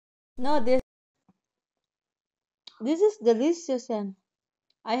No, this is delicious, and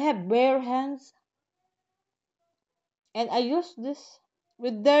I have bare hands, and I use this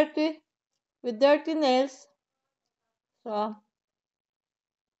with dirty nails. So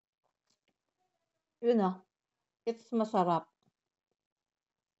you know, it's masarap.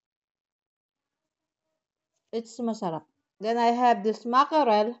 It's masarap. Then I have this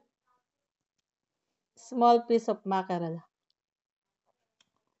mackerel, small piece of mackerel,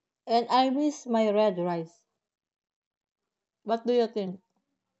 and I miss my red rice. What do you think?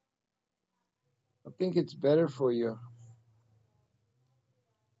 I think it's better for you.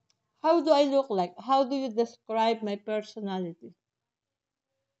 How do I look like? How do you describe my personality?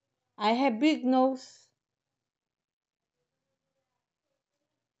 I have big nose,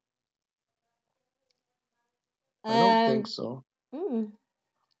 I don't think and so. mm,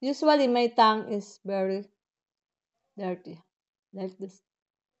 usually my tongue is very dirty, like this.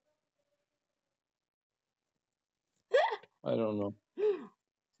 I don't know.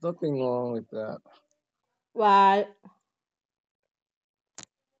 Nothing wrong with that. Well,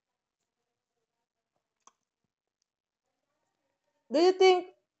 do you think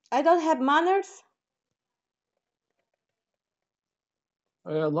I don't have manners?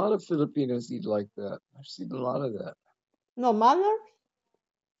 A lot of Filipinos eat like that. I've seen a lot of that. No manners?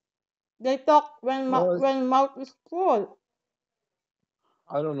 They talk when Well, when mouth is full.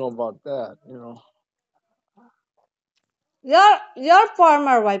 I don't know about that. Your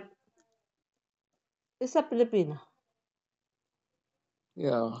former wife is a Filipina,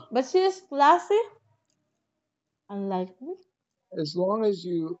 Yeah. but she is classy, unlike me. As long as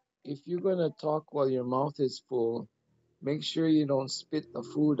if you're gonna talk while your mouth is full, make sure you don't spit the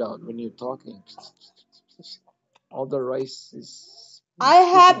food out when you're talking. All the rice is you're I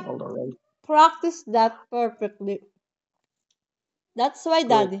spitting have all the rice. practiced that perfectly. That's why, Good.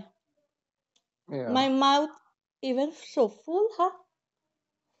 Daddy, Yeah. my mouth even so full, huh?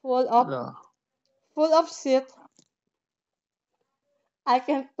 Full of Yeah. full of shit. I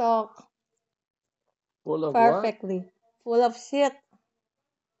can talk Full of what? perfectly. Full of shit.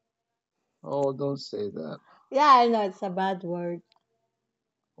 Oh, don't say that. Yeah, I know it's a bad word.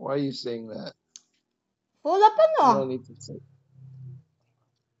 Why are you saying that? Full of You ano? don't need to say.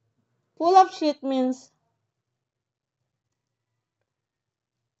 Full of shit means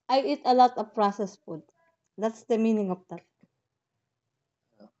I eat a lot of processed food. That's the meaning of that.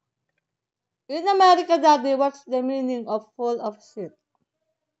 In America, Daddy, what's the meaning of full of shit?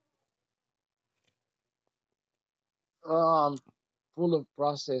 Um, Full of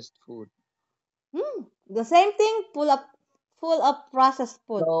processed food. The same thing, full of processed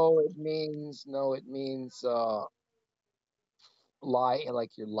food. No, it means lie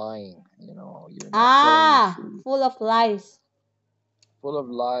like you're lying. You're not telling the Ah, truth. full of lies. Full of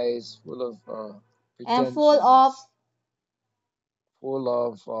lies, full of And full of pretensions, full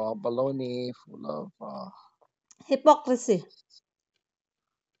of baloney, full of hypocrisy.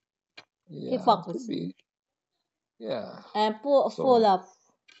 yeah, it could Hypocrisy. be yeah. And full So of.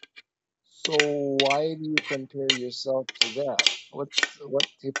 so why do you compare yourself to that? What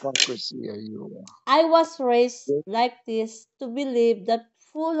hypocrisy are you? I was raised With? like this to believe that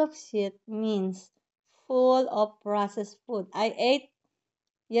full of shit means full of processed food. I ate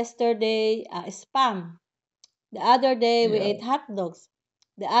yesterday spam. The other day we Yeah, ate hot dogs.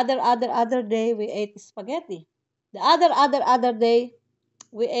 The other day we ate spaghetti. The other day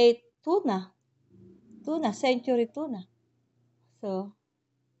we ate century tuna. So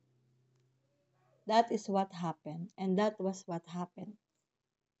that is what happened, and that was what happened.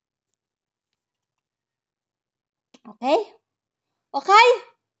 Okay, okay.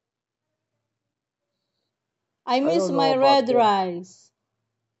 I I miss don't know my about red that. rice.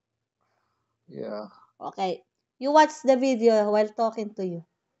 Yeah, Okay, you watch the video while talking to you.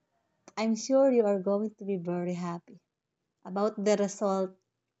 I'm sure you are going to be very happy about the result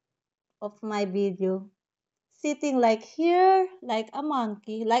of my video. Sitting like here, like a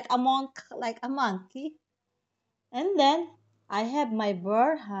monkey, like a monk, like a monkey. And then I have my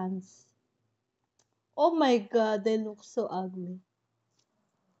bare hands. Oh my god, they look so ugly.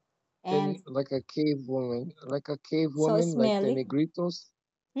 can And like a cave so woman, like the smelly. negritos.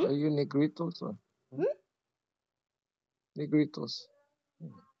 Hmm? Are you negritos or hmm? Hmm? Negritos?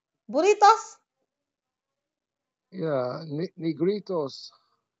 Burritos? Yeah, negritos.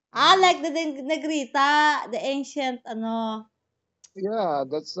 Ah, like the negrita, the ancient, ano, Yeah,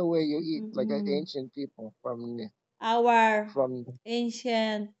 that's the way you eat, like mm ancient people our from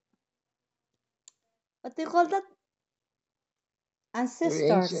ancient, what do you call that? your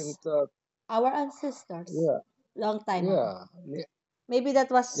Ancestors. ancient. Our ancestors. Yeah, Long time ago. yeah, Maybe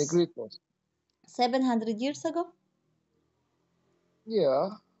that was Negritos. 700 years ago.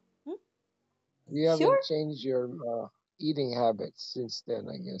 Yeah, Hmm? you Sure. haven't changed your eating habits since then,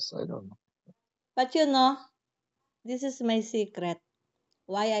 I guess. I don't know. But you know, this is my secret.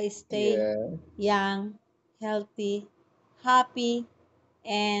 Why I stay Yeah. young, healthy, happy,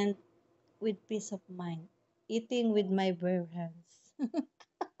 and with peace of mind. Eating with my bare hands.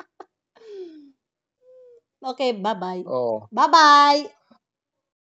 Okay, bye bye. Oh. Bye bye.